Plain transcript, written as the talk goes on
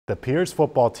The Pierz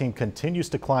football team continues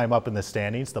to climb up in the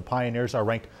standings. The Pioneers are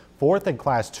ranked 4th in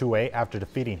Class 2A after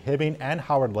defeating Hibbing and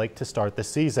Howard Lake to start the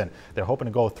season. They're hoping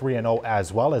to go 3-0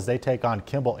 as well as they take on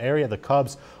Kimball area. The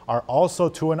Cubs are also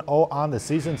 2-0 on the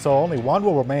season, so only one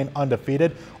will remain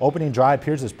undefeated. Opening drive,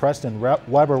 Pierz's Preston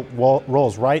Weber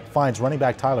rolls right, finds running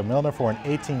back Tyler Milner for an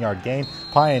 18-yard gain.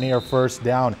 Pioneer first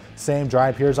down. Same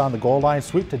drive, Pierz on the goal line,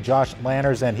 sweep to Josh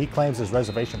Lanners, and he claims his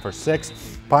reservation for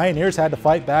 6. Pioneers had to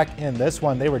fight back in this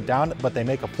one. They were down, but they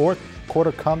make a fourth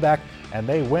quarter comeback, and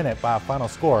they win it by a final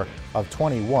score of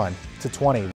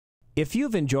 21-20. If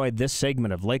you've enjoyed this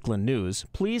segment of Lakeland News,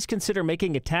 please consider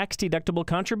making a tax-deductible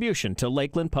contribution to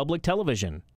Lakeland Public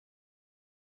Television.